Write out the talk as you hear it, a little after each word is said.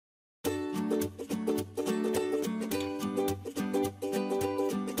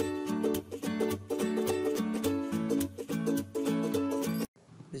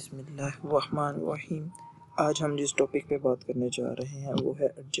बिस्मिल्लाहिर्रहमानिर्रहीम। आज हम जिस टॉपिक पे बात करने जा रहे हैं वो है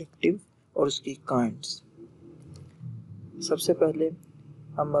एडजेक्टिव और उसकी काइंड्स। सबसे पहले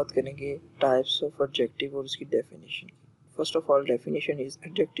हम बात करेंगे टाइप्स ऑफ एडजेक्टिव और उसकी definition. First of all, definition is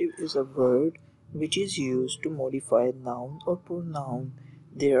adjective is a word which is used to modify noun or pronoun.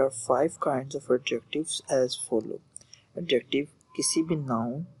 There are 5 kinds of adjectives as follow. Adjective किसी भी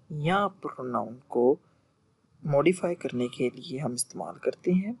noun या pronoun को modify करने के लिए हम इस्तेमाल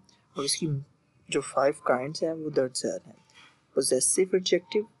करते हैं और इसकी जो 5 काइंड्स हैं वो दर्ज हैं। Possessive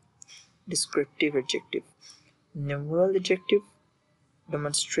adjective, descriptive adjective, numeral adjective,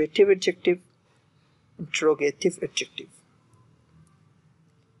 demonstrative adjective, interrogative adjective.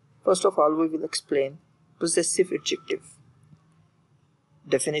 First of all, we will explain possessive adjective.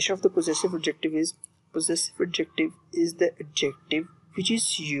 Definition of the possessive adjective is: possessive adjective is the adjective which is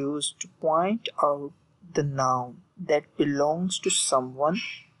used to point out the noun that belongs to someone,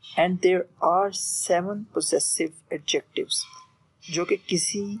 and there are 7 possessive adjectives जो कि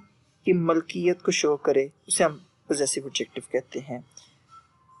किसी की मलकियत को show करे उसे हम possessive adjective कहते हैं।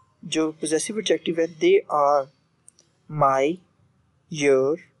 जो possessive adjective है they are my,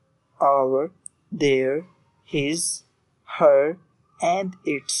 your, our, their, his, her and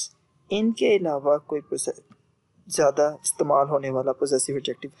its। इनके अलावा कोई ज़्यादा इस्तेमाल होने वाला पोजेसिव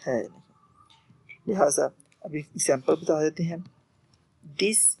एडजेक्टिव है नहीं। लिहाजा अभी एग्जांपल बता देते हैं।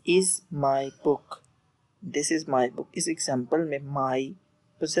 This is my book, this is my book. इस एग्जांपल में माई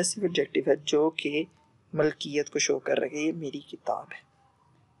पोजेसिव एडजेक्टिव है जो कि मलकियत को शो कर रहा है कि ये मेरी किताब है।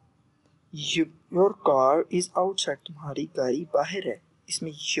 योर कार इज़ आउटसाइड, तुम्हारी गाड़ी बाहर है।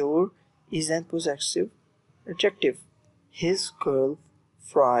 इसमें your is an possessive adjective. His girl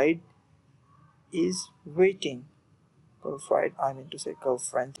fried is waiting, girlfriend, I mean to say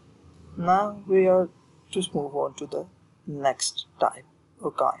girlfriend. Now we are to move on to the next type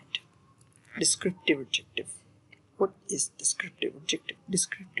or kind, descriptive adjective. What is descriptive adjective?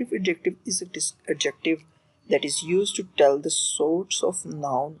 Descriptive adjective is a adjective that is used to tell the sorts of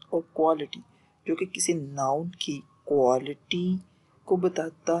noun or quality, जो कि किसी noun की quality को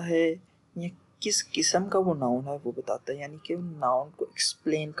बताता है या किस किस्म का वो नाउन है वो बताता है, यानी कि नाउन को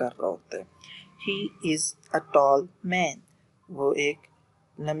एक्सप्लेन कर रहा होता है। He is a tall man, वो एक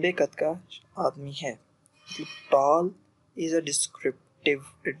लंबे कद का आदमी है। tall is a descriptive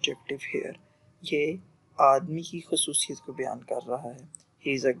adjective here, ये आदमी की खसूसियत को बयान कर रहा है।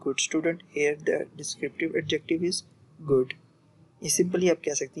 He is a good student, here the descriptive adjective is good। ये सिंपली आप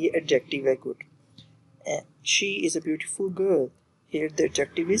कह सकते हैं ये adjective है good। She is a beautiful girl, here the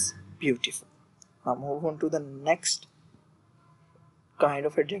adjective is beautiful। Now move on to the next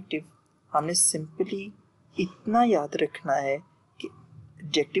kind of adjective। हमने simply इतना याद रखना है कि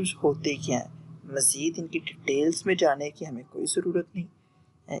एडजेक्टिव्स होते क्या हैं, मज़ीद इनकी डिटेल्स में जाने की हमें कोई ज़रूरत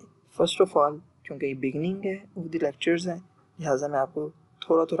नहीं। फर्स्ट ऑफ ऑल, क्योंकि ये बिगनिंग है ऑफ द लेक्चर्स हैं, लिहाजा मैं आपको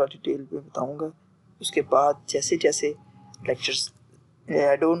थोड़ा थोड़ा डिटेल में बताऊंगा। उसके बाद जैसे जैसे लेक्चर्स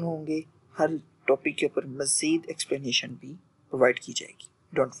ऐड ऑन होंगे हर टॉपिक के ऊपर मज़ीद एक्सप्लेनेशन भी प्रोवाइड की जाएगी।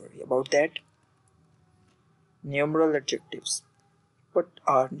 Don't worry about that. Numeral adjectives. What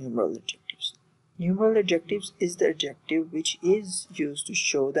are numeral adjectives? Numeral adjectives is the adjective which is used to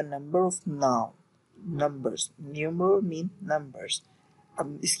show the number of numbers. Numeral mean numbers.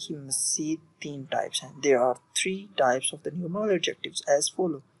 अब इसकी मज़ीद 3 types हैं। There are 3 types of the numeral adjectives as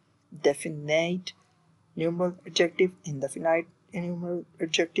follow: definite numeral adjective, indefinite numeral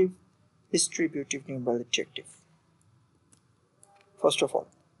adjective, distributive numeral adjective. First of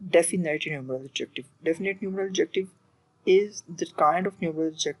all, definite numeral adjective. Definite numeral adjective is the kind of numeral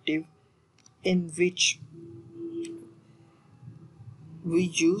adjective in which we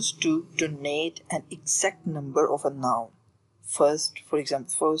use to denote an exact number of a noun. First, for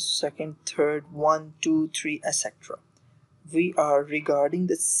example, first, second, third, 1, 2, 3, etc. We are regarding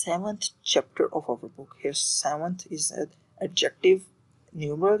the 7th chapter of our book. Here 7th is an adjective,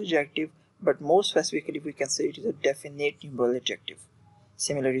 numeral adjective, but more specifically we can say it is a definite numeral adjective.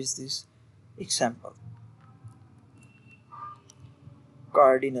 Similar is this example.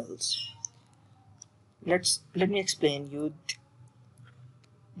 Cardinals. Let me explain you.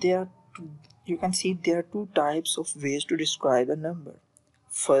 You can see there are 2 types of ways to describe a number: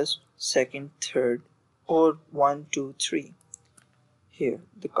 first, second, third, or 1, 2, 3. Here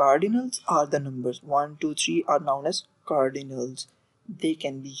the cardinals are the numbers 1, 2, 3 are known as cardinals. They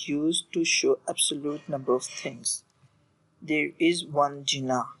can be used to show absolute number of things. There is one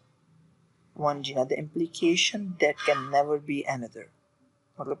jinnah, the implication that can never be another.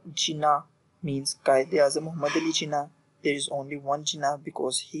 मतलब जिन्ना means कायदे आज़म Mohammad Ali Jinnah, there is only one Jinnah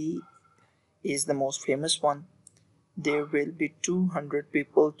because he is the most famous one. There will be 200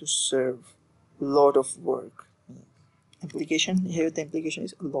 people to serve. Lot of work. Implication here, the implication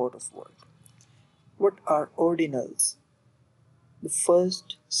is a lot of work. What are ordinals? The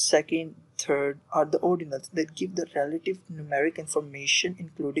first, second, third are the ordinals that give the relative numeric information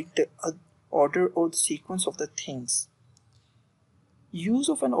including the order or the sequence of the things. Use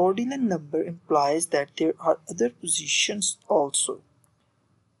of an ordinal number implies that there are other positions also.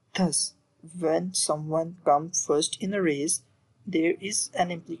 Thus, when someone comes first in a race, there is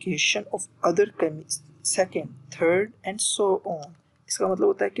an implication of other coming second, third and so on. इसका मतलब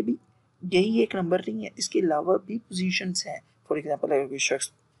होता है कि भी यही एक number नहीं है, इसके अलावा भी पोजीशंस हैं. फॉर एग्जांपल अगर कोई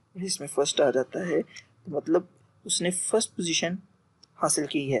शख्स रेस में फर्स्ट आ जाता है तो मतलब उसने फर्स्ट पोजीशन हासिल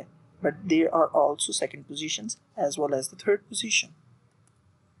की है, but there are also second positions as well as the third position.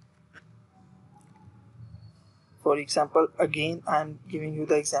 For example, again I am giving you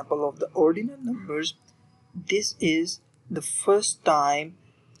the example of the ordinal numbers. This is the first time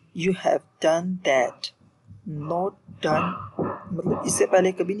you have done that. Not done मतलब इससे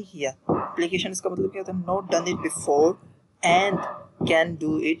पहले कभी नहीं किया. Application इसका मतलब क्या था? Not done it before and can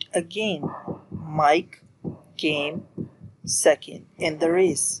do it again. Mike came second in the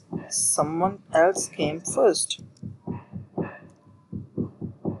race. Someone else came first.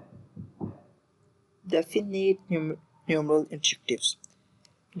 Definite numeral adjectives.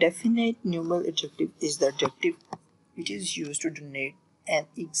 Definite numeral adjective is the adjective which is used to denote an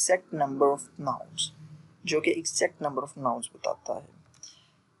exact number of nouns, जो कि exact number of nouns बताता है.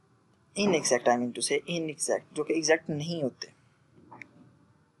 Inexact I mean to say inexact, जो कि exact नहीं होते.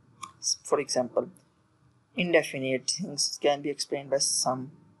 For example, indefinite things can be explained by some,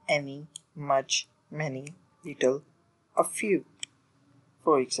 any, much, many, little, a few.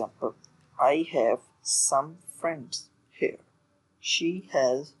 For example, I have some friends here. She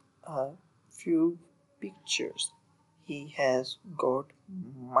has a few pictures. He has got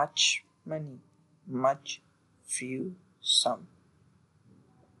much money. Much, few, some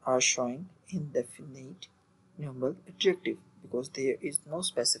are showing indefinite numeral adjective because there is no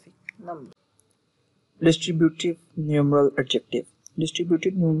specific number. Distributive numeral adjective.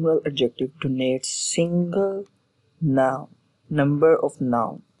 Distributive numeral adjective denotes single noun, number of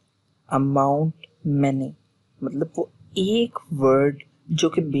noun, amount, many. मतलब वो एक word जो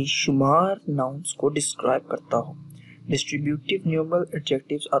कि बेशुमार nouns को describe करता हो. Distributive numeral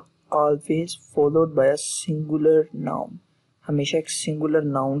adjectives are always followed by a singular noun. हमेशा एक सिंगुलर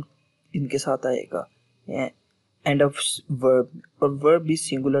नाउन इनके साथ आएगा एंड ऑफ वर्ब, और वर्ब भी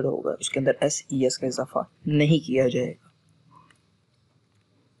सिंगुलर होगा, उसके अंदर एस ई एस का इजाफा नहीं किया जाएगा.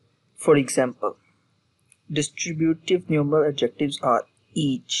 For example, distributive numeral adjectives are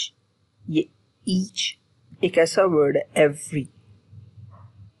each. ये ईच एक ऐसा वर्ड है, एवरी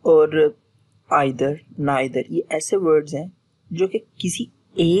और आइदर, नाइदर, ये ऐसे वर्ड्स हैं जो कि किसी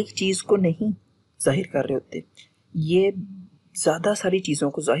एक चीज़ को नहीं जाहिर कर रहे होते. ये ज़्यादा सारी चीज़ों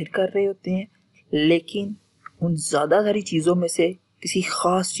को जाहिर कर रहे होते हैं, लेकिन उन ज़्यादा सारी चीज़ों में से किसी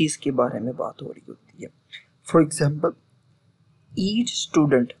ख़ास चीज़ के बारे में बात हो रही होती है. फॉर एग्जाम्पल, ईच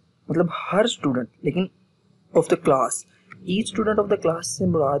स्टूडेंट मतलब हर स्टूडेंट, लेकिन of the class. Each student of the class से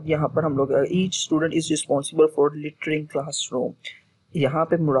मुराद यहाँ पर हम लोग each student is responsible for littering classroom. यहाँ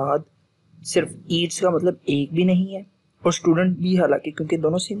पे मुराद सिर्फ ईच का मतलब एक भी नहीं है और स्टूडेंट भी, हालांकि क्योंकि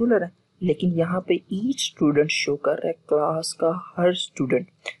दोनों सिंगुलर हैं, लेकिन यहाँ पे ईच स्टूडेंट शो कर रहा है क्लास का हर student.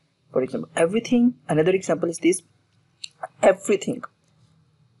 For example, everything. Another example is this, everything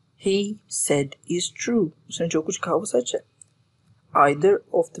he said is true. उसने जो कुछ कहा वो सच है. Either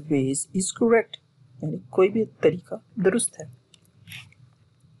of the ways is correct, यानी कोई भी तरीका दुरुस्त है.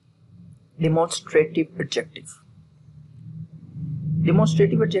 Demonstrative adjective.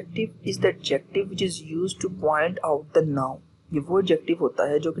 Demonstrative adjective is the adjective which is used to point out the noun. ये वो adjective होता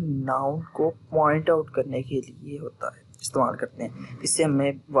है जो कि noun को point out करने के लिए होता है, इस्तेमाल करते हैं. इससे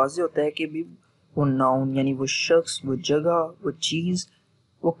हमें वाज़ेह होता है कि भी वो noun यानी वो शख्स, वो जगह, वो चीज़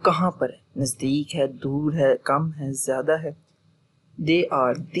वो कहाँ पर है, नज़दीक है, दूर है, कम है, ज़्यादा है. They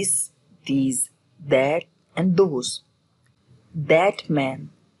are this, these, that and those. That man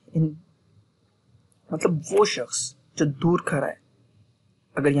in मतलब वो शख्स जो दूर खड़ा है.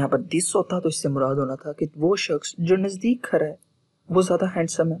 अगर यहाँ पर दिस होता तो इससे मुराद होना था कि वो शख्स जो नज़दीक खड़ा है वो ज़्यादा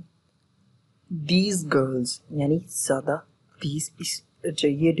हैंडसम है. These girls यानी ज़्यादा, these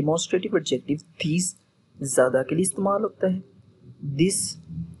ये डिमॉन्स्ट्रेटिव एडजेक्टिव these ज़्यादा के लिए इस्तेमाल होता है, this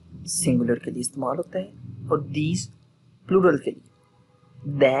सिंगुलर के लिए इस्तेमाल होता है और these प्लूरल के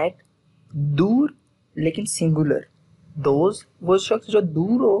लिए. That दूर लेकिन सिंगुलर. Those वो शख्स जो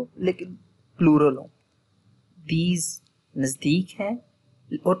दूर हो लेकिन प्लूरल हो. These नज़दीक हैं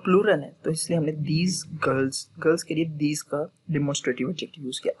और प्लूरल है तो इसलिए हमने these गर्ल्स के लिए these का डेमोन्स्ट्रेटिव एडजेक्टिव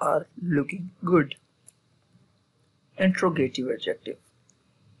यूज किया, are looking good. Interrogative adjective,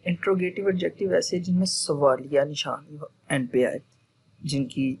 interrogative adjective ऐसे जिनमें सवालिया निशान एंड पे आए,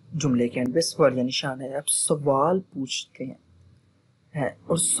 जिनकी जुमले के एंड पे सवालिया निशान है, आप सवाल पूछते हैं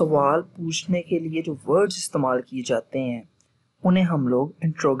और सवाल पूछने के लिए जो वर्ड्स इस्तेमाल किए जाते हैं उन्हें हम लोग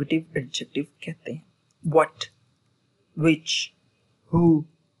इंट्रोगेटिव एडजेक्टिव कहते हैं। What, which, who,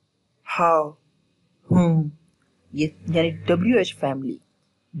 how, whom, ये यानी WH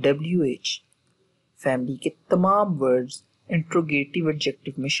फैमिली के तमाम वर्ड्स इंट्रोगेटिव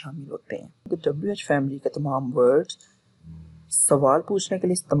एडजेक्टिव में शामिल होते हैं। तो WH फैमिली के तमाम वर्ड्स सवाल पूछने के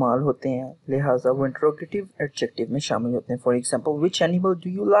लिए इस्तेमाल होते हैं, लिहाजा वो इंट्रोगेटिव एडजेक्टिव में शामिल होते हैं। For example, which animal do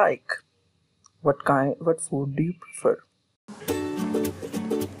you like, what food do you prefer?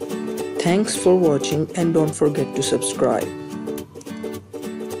 Thanks for watching and don't forget to subscribe.